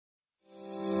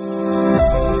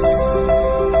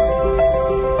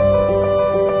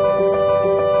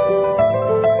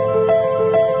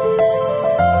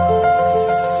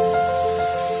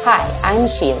I'm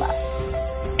Sheila.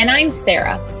 And I'm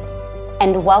Sarah.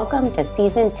 And welcome to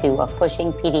Season 2 of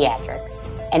Pushing Pediatrics,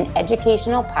 an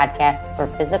educational podcast for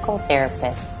physical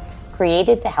therapists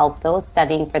created to help those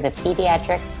studying for the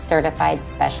Pediatric Certified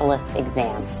Specialist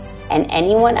exam and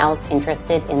anyone else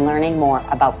interested in learning more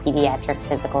about pediatric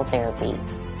physical therapy.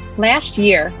 Last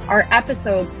year, our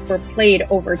episodes were played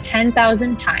over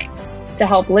 10,000 times to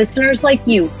help listeners like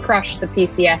you crush the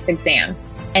PCS exam,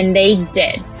 and they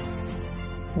did.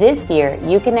 This year,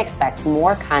 you can expect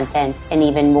more content and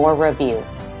even more review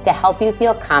to help you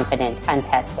feel confident on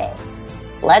test day.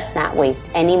 Let's not waste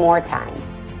any more time.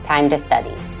 Time to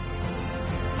study.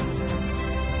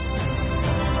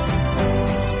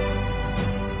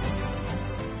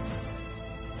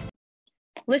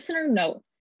 Listener note,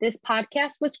 this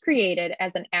podcast was created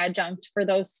as an adjunct for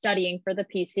those studying for the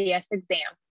PCS exam.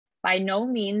 By no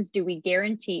means do we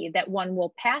guarantee that one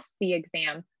will pass the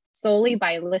exam solely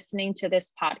by listening to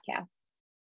this podcast.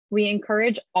 We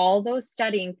encourage all those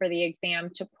studying for the exam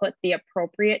to put the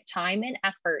appropriate time and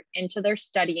effort into their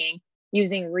studying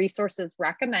using resources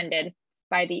recommended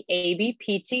by the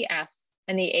ABPTS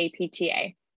and the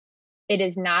APTA. It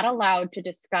is not allowed to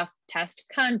discuss test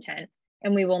content,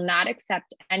 and we will not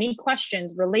accept any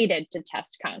questions related to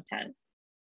test content.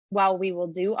 While we will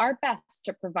do our best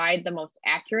to provide the most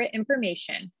accurate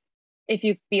information, if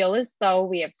you feel as though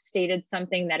we have stated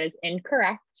something that is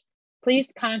incorrect,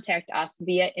 please contact us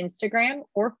via Instagram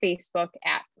or Facebook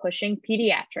at Pushing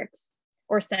Pediatrics,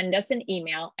 or send us an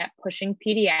email at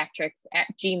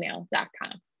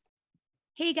pushingpediatrics@gmail.com.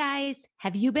 Hey guys,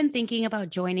 have you been thinking about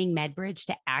joining MedBridge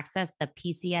to access the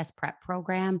PCS prep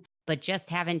program, but just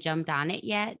haven't jumped on it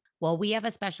yet? Well, we have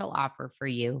a special offer for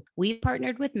you. We've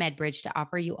partnered with MedBridge to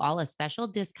offer you all a special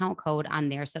discount code on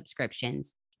their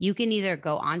subscriptions. You can either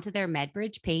go onto their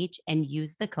MedBridge page and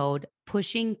use the code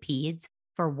PUSHINGPEDS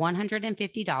for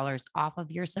 $150 off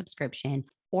of your subscription,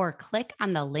 or click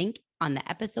on the link on the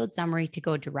episode summary to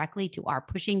go directly to our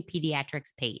Pushing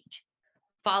Pediatrics page.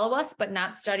 Follow us, but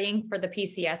not studying for the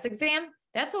PCS exam?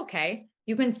 That's okay.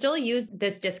 You can still use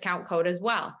this discount code as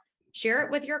well. Share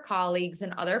it with your colleagues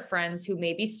and other friends who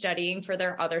may be studying for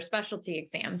their other specialty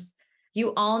exams.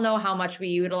 You all know how much we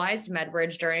utilized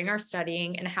MedBridge during our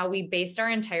studying and how we based our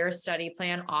entire study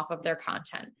plan off of their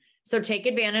content. So take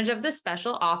advantage of this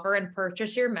special offer and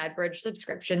purchase your MedBridge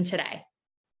subscription today.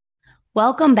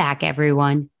 Welcome back,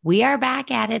 everyone. We are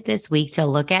back at it this week to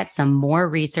look at some more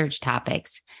research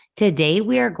topics. Today,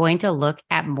 we are going to look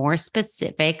at more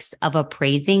specifics of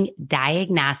appraising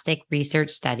diagnostic research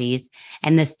studies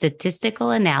and the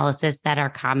statistical analysis that are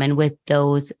common with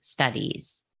those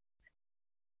studies.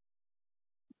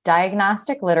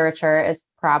 Diagnostic literature is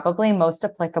probably most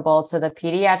applicable to the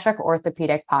pediatric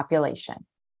orthopedic population,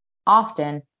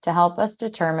 often to help us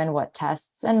determine what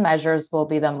tests and measures will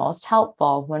be the most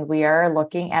helpful when we are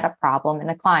looking at a problem in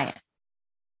a client.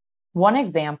 One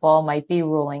example might be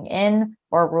ruling in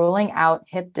or ruling out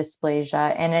hip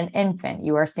dysplasia in an infant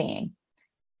you are seeing.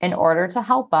 In order to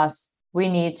help us, we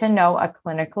need to know a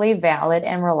clinically valid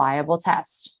and reliable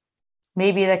test.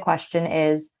 Maybe the question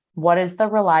is, what is the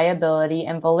reliability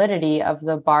and validity of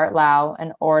the Bartlett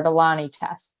and Ortolani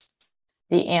tests?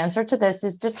 The answer to this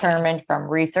is determined from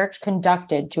research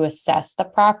conducted to assess the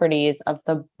properties of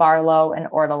the Barlow and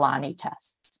Ortolani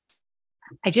tests.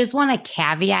 I just want to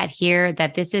caveat here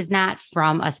that this is not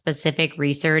from a specific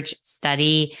research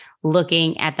study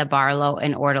looking at the Barlow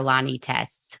and Ortolani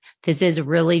tests. This is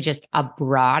really just a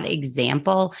broad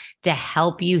example to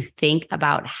help you think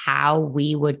about how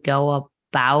we would go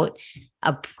about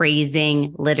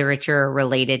appraising literature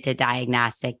related to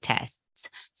diagnostic tests.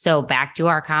 So back to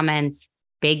our comments,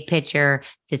 big picture,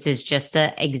 this is just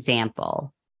an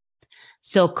example.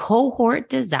 So cohort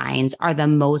designs are the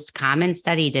most common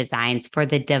study designs for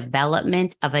the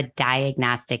development of a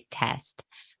diagnostic test.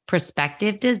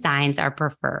 Prospective designs are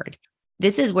preferred.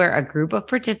 This is where a group of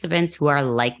participants who are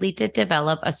likely to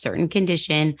develop a certain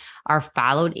condition are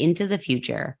followed into the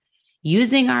future.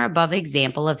 Using our above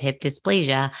example of hip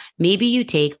dysplasia, maybe you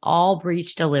take all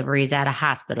breech deliveries at a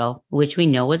hospital, which we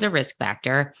know is a risk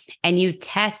factor, and you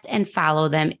test and follow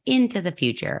them into the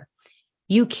future.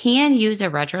 You can use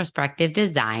a retrospective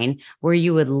design where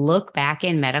you would look back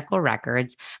in medical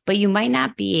records, but you might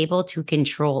not be able to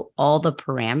control all the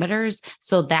parameters.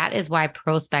 So that is why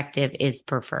prospective is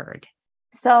preferred.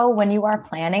 So when you are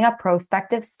planning a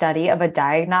prospective study of a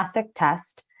diagnostic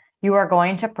test, you are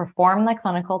going to perform the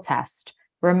clinical test.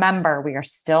 Remember, we are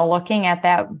still looking at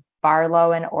that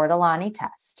Barlow and Ortolani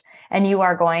test, and you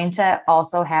are going to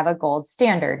also have a gold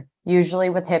standard. Usually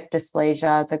with hip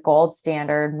dysplasia, the gold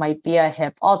standard might be a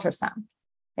hip ultrasound.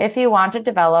 If you want to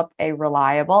develop a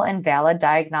reliable and valid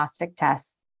diagnostic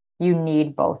test, you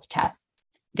need both tests.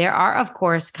 There are, of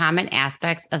course, common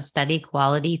aspects of study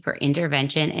quality for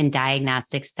intervention and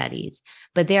diagnostic studies,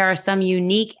 but there are some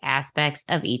unique aspects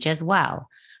of each as well.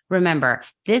 Remember,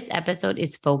 this episode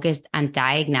is focused on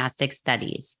diagnostic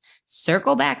studies.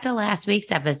 Circle back to last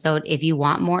week's episode if you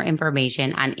want more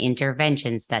information on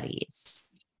intervention studies.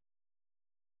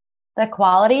 The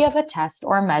quality of a test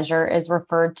or measure is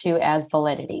referred to as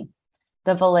validity.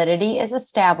 The validity is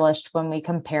established when we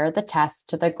compare the test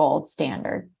to the gold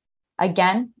standard.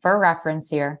 Again, for reference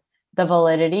here, the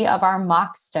validity of our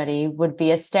mock study would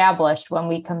be established when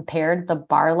we compared the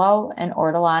Barlow and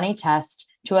Ortolani test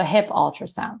to a hip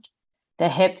ultrasound, the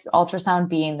hip ultrasound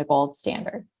being the gold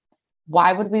standard.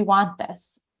 Why would we want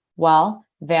this? Well,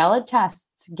 valid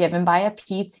tests given by a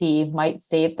PT might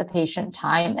save the patient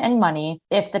time and money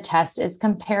if the test is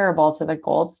comparable to the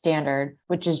gold standard,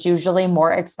 which is usually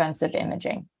more expensive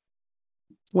imaging.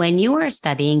 When you are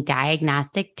studying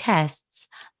diagnostic tests,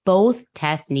 both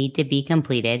tests need to be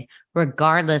completed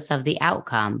regardless of the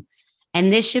outcome.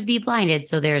 And this should be blinded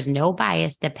so there's no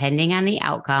bias depending on the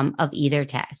outcome of either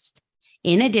test.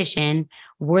 In addition,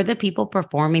 were the people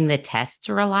performing the tests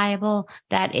reliable?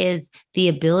 That is, the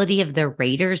ability of the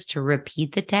raters to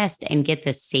repeat the test and get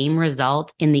the same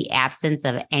result in the absence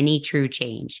of any true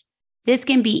change. This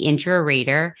can be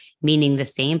intra-rater, meaning the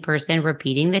same person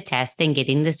repeating the test and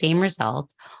getting the same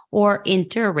result, or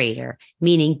inter-rater,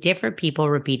 meaning different people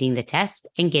repeating the test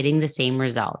and getting the same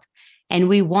result. And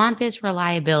we want this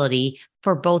reliability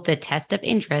for both the test of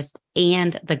interest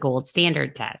and the gold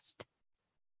standard test.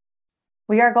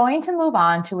 We are going to move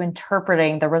on to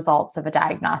interpreting the results of a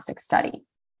diagnostic study.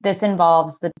 This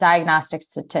involves the diagnostic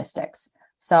statistics.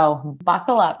 So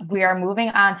buckle up. We are moving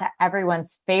on to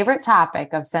everyone's favorite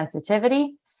topic of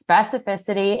sensitivity,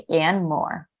 specificity, and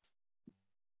more.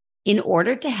 In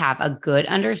order to have a good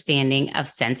understanding of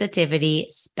sensitivity,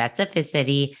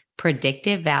 specificity,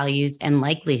 predictive values, and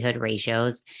likelihood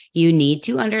ratios, you need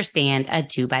to understand a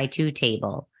 2x2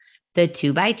 table. The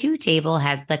 2x2 table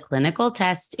has the clinical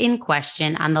tests in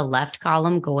question on the left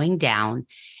column going down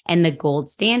and the gold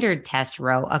standard test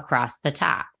row across the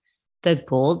top. The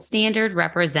gold standard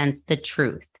represents the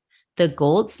truth. The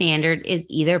gold standard is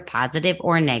either positive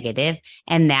or negative,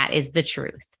 and that is the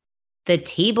truth. The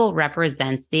table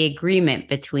represents the agreement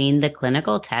between the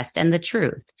clinical test and the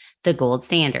truth, the gold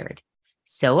standard.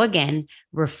 So again,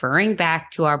 referring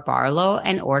back to our Barlow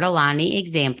and Ortolani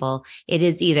example, it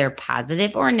is either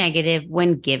positive or negative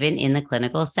when given in the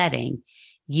clinical setting.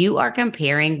 You are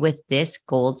comparing with this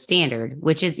gold standard,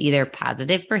 which is either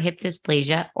positive for hip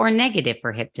dysplasia or negative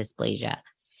for hip dysplasia.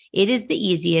 It is the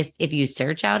easiest if you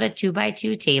search out a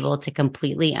 2x2 table to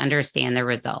completely understand the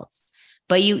results.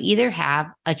 But you either have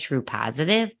a true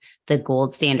positive, the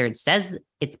gold standard says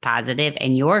it's positive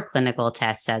and your clinical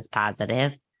test says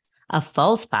positive, a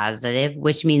false positive,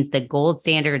 which means the gold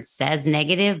standard says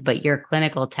negative, but your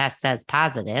clinical test says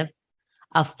positive,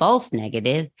 a false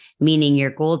negative, meaning your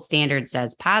gold standard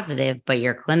says positive, but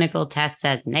your clinical test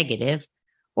says negative,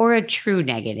 or a true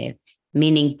negative,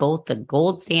 meaning both the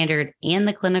gold standard and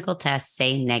the clinical test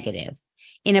say negative.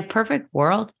 In a perfect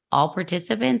world, all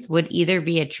participants would either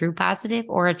be a true positive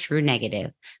or a true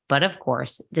negative, but of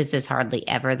course, this is hardly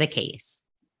ever the case.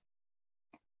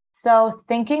 So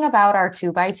thinking about our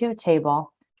 2x2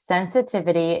 table,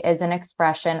 sensitivity is an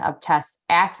expression of test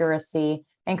accuracy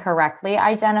in correctly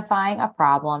identifying a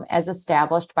problem as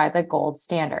established by the gold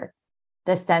standard.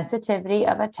 The sensitivity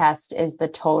of a test is the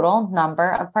total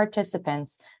number of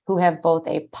participants who have both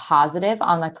a positive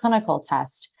on the clinical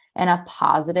test and a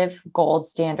positive gold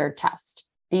standard test.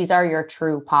 These are your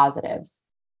true positives.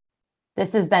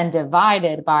 This is then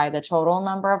divided by the total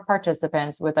number of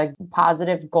participants with a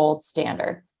positive gold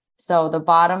standard. So the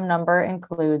bottom number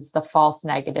includes the false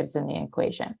negatives in the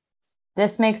equation.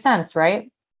 This makes sense,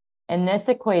 right? In this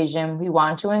equation, we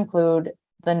want to include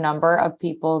the number of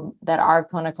people that our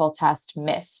clinical test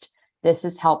missed. This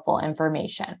is helpful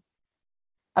information.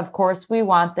 Of course, we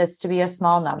want this to be a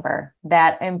small number.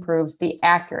 That improves the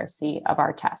accuracy of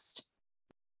our test.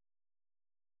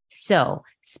 So,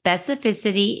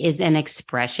 specificity is an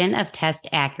expression of test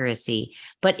accuracy,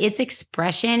 but its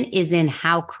expression is in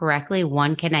how correctly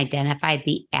one can identify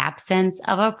the absence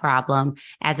of a problem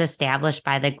as established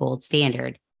by the gold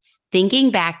standard.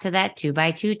 Thinking back to that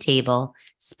 2x2 table,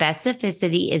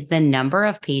 specificity is the number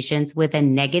of patients with a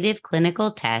negative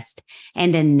clinical test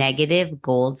and a negative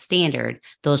gold standard,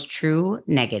 those true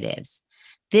negatives.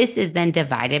 This is then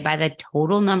divided by the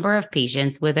total number of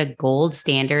patients with a gold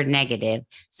standard negative.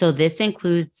 So this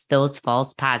includes those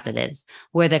false positives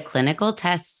where the clinical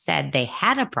test said they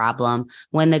had a problem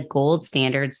when the gold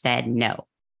standard said no.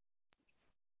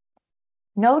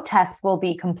 No test will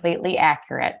be completely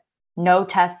accurate. No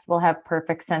test will have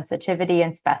perfect sensitivity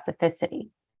and specificity.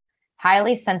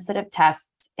 Highly sensitive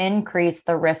tests increase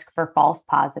the risk for false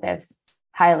positives.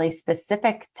 Highly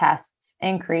specific tests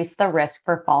increase the risk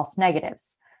for false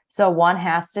negatives. So one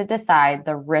has to decide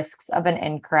the risks of an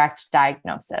incorrect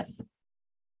diagnosis.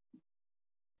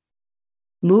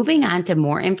 Moving on to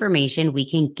more information we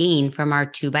can gain from our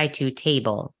 2x2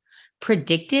 table.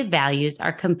 Predictive values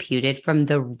are computed from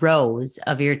the rows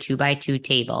of your 2x2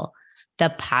 table.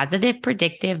 The positive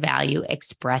predictive value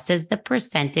expresses the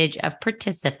percentage of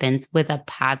participants with a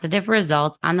positive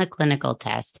result on the clinical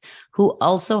test who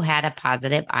also had a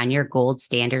positive on your gold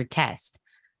standard test.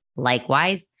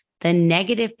 Likewise, the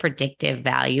negative predictive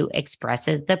value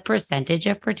expresses the percentage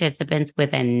of participants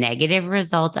with a negative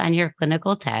result on your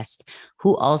clinical test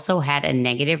who also had a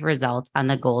negative result on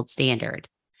the gold standard.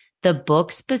 The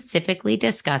book specifically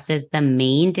discusses the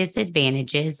main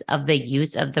disadvantages of the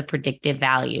use of the predictive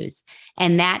values,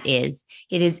 and that is,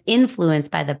 it is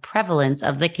influenced by the prevalence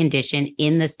of the condition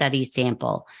in the study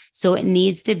sample, so it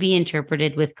needs to be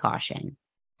interpreted with caution.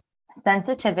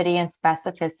 Sensitivity and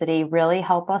specificity really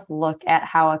help us look at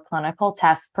how a clinical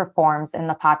test performs in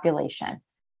the population.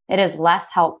 It is less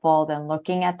helpful than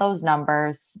looking at those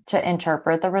numbers to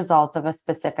interpret the results of a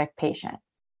specific patient.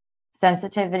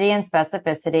 Sensitivity and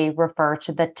specificity refer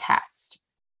to the test.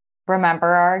 Remember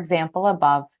our example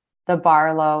above, the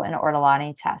Barlow and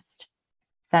Ortolani test.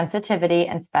 Sensitivity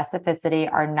and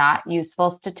specificity are not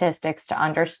useful statistics to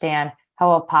understand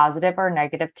how a positive or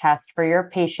negative test for your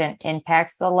patient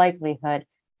impacts the likelihood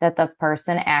that the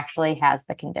person actually has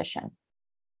the condition.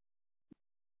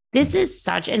 This is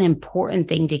such an important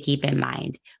thing to keep in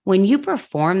mind. When you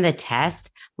perform the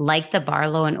test, like the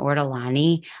Barlow and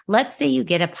Ortolani, let's say you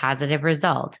get a positive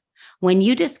result. When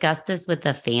you discuss this with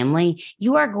the family,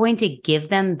 you are going to give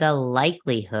them the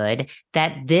likelihood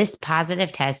that this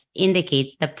positive test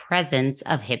indicates the presence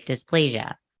of hip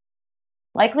dysplasia.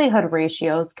 Likelihood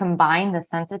ratios combine the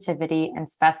sensitivity and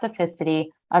specificity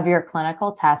of your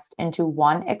clinical test into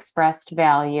one expressed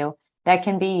value that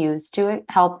can be used to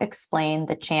help explain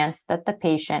the chance that the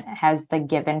patient has the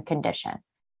given condition.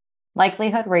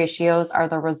 Likelihood ratios are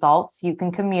the results you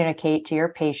can communicate to your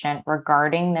patient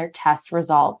regarding their test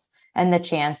results and the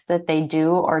chance that they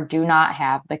do or do not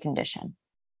have the condition.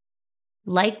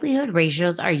 Likelihood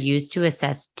ratios are used to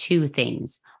assess two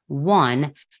things.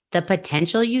 One, the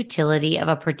potential utility of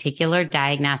a particular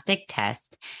diagnostic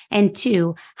test, and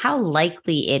two, how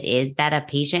likely it is that a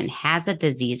patient has a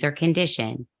disease or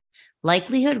condition.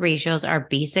 Likelihood ratios are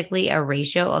basically a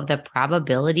ratio of the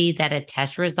probability that a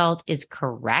test result is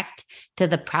correct to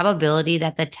the probability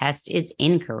that the test is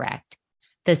incorrect.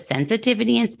 The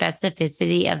sensitivity and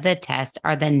specificity of the test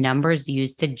are the numbers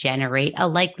used to generate a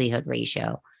likelihood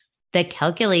ratio. The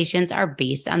calculations are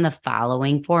based on the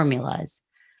following formulas.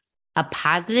 A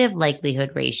positive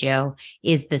likelihood ratio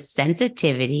is the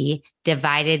sensitivity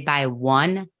divided by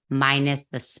 1 minus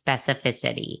the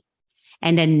specificity.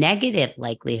 And a negative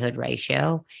likelihood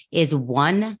ratio is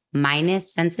 1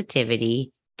 minus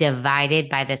sensitivity divided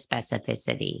by the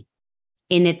specificity.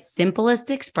 In its simplest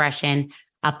expression,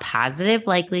 a positive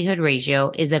likelihood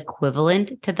ratio is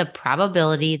equivalent to the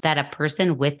probability that a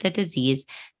person with the disease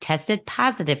tested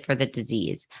positive for the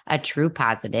disease, a true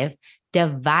positive,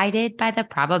 divided by the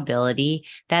probability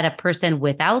that a person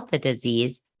without the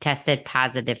disease tested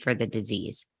positive for the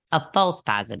disease, a false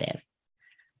positive.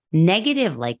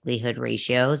 Negative likelihood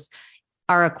ratios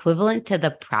are equivalent to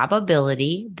the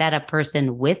probability that a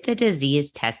person with the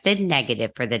disease tested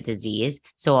negative for the disease,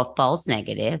 so a false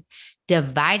negative,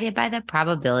 divided by the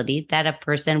probability that a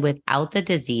person without the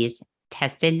disease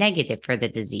tested negative for the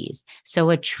disease, so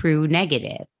a true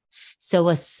negative. So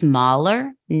a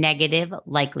smaller negative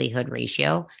likelihood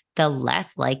ratio, the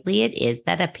less likely it is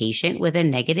that a patient with a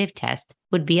negative test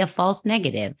would be a false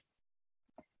negative.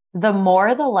 The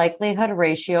more the likelihood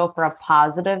ratio for a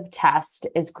positive test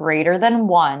is greater than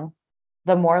 1,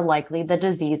 the more likely the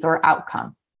disease or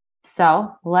outcome.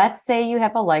 So let's say you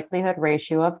have a likelihood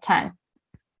ratio of 10.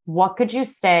 What could you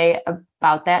say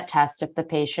about that test if the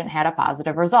patient had a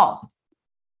positive result?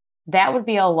 That would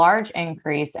be a large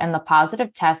increase, and the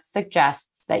positive test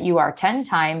suggests that you are 10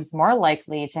 times more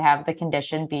likely to have the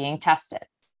condition being tested.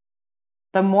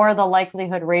 The more the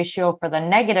likelihood ratio for the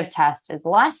negative test is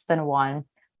less than 1,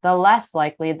 the less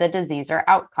likely the disease or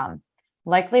outcome.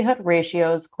 Likelihood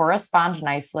ratios correspond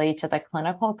nicely to the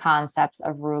clinical concepts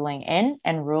of ruling in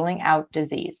and ruling out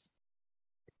disease.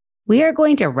 We are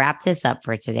going to wrap this up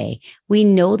for today. We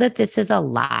know that this is a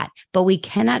lot, but we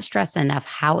cannot stress enough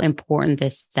how important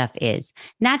this stuff is,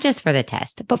 not just for the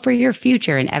test, but for your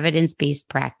future in evidence-based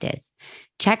practice.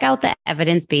 Check out the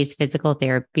evidence-based physical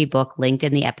therapy book linked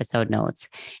in the episode notes.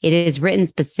 It is written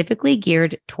specifically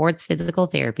geared towards physical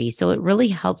therapy, so it really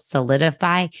helps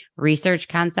solidify research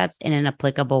concepts in an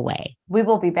applicable way. We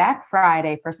will be back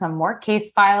Friday for some more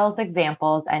case files,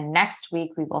 examples, and next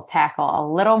week we will tackle a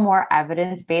little more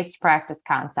evidence-based practice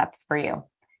concepts for you.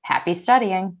 Happy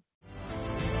studying!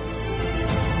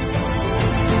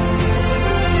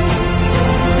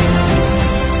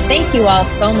 Thank you all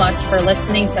so much for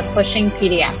listening to Pushing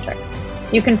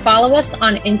Pediatrics. You can follow us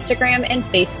on Instagram and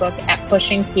Facebook at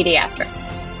Pushing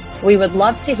Pediatrics. We would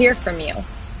love to hear from you,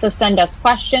 so send us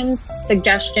questions,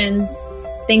 suggestions,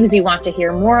 things you want to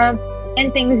hear more of,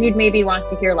 and things you'd maybe want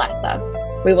to hear less of.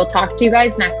 We will talk to you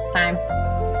guys next time.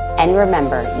 And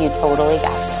remember, you totally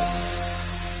got it.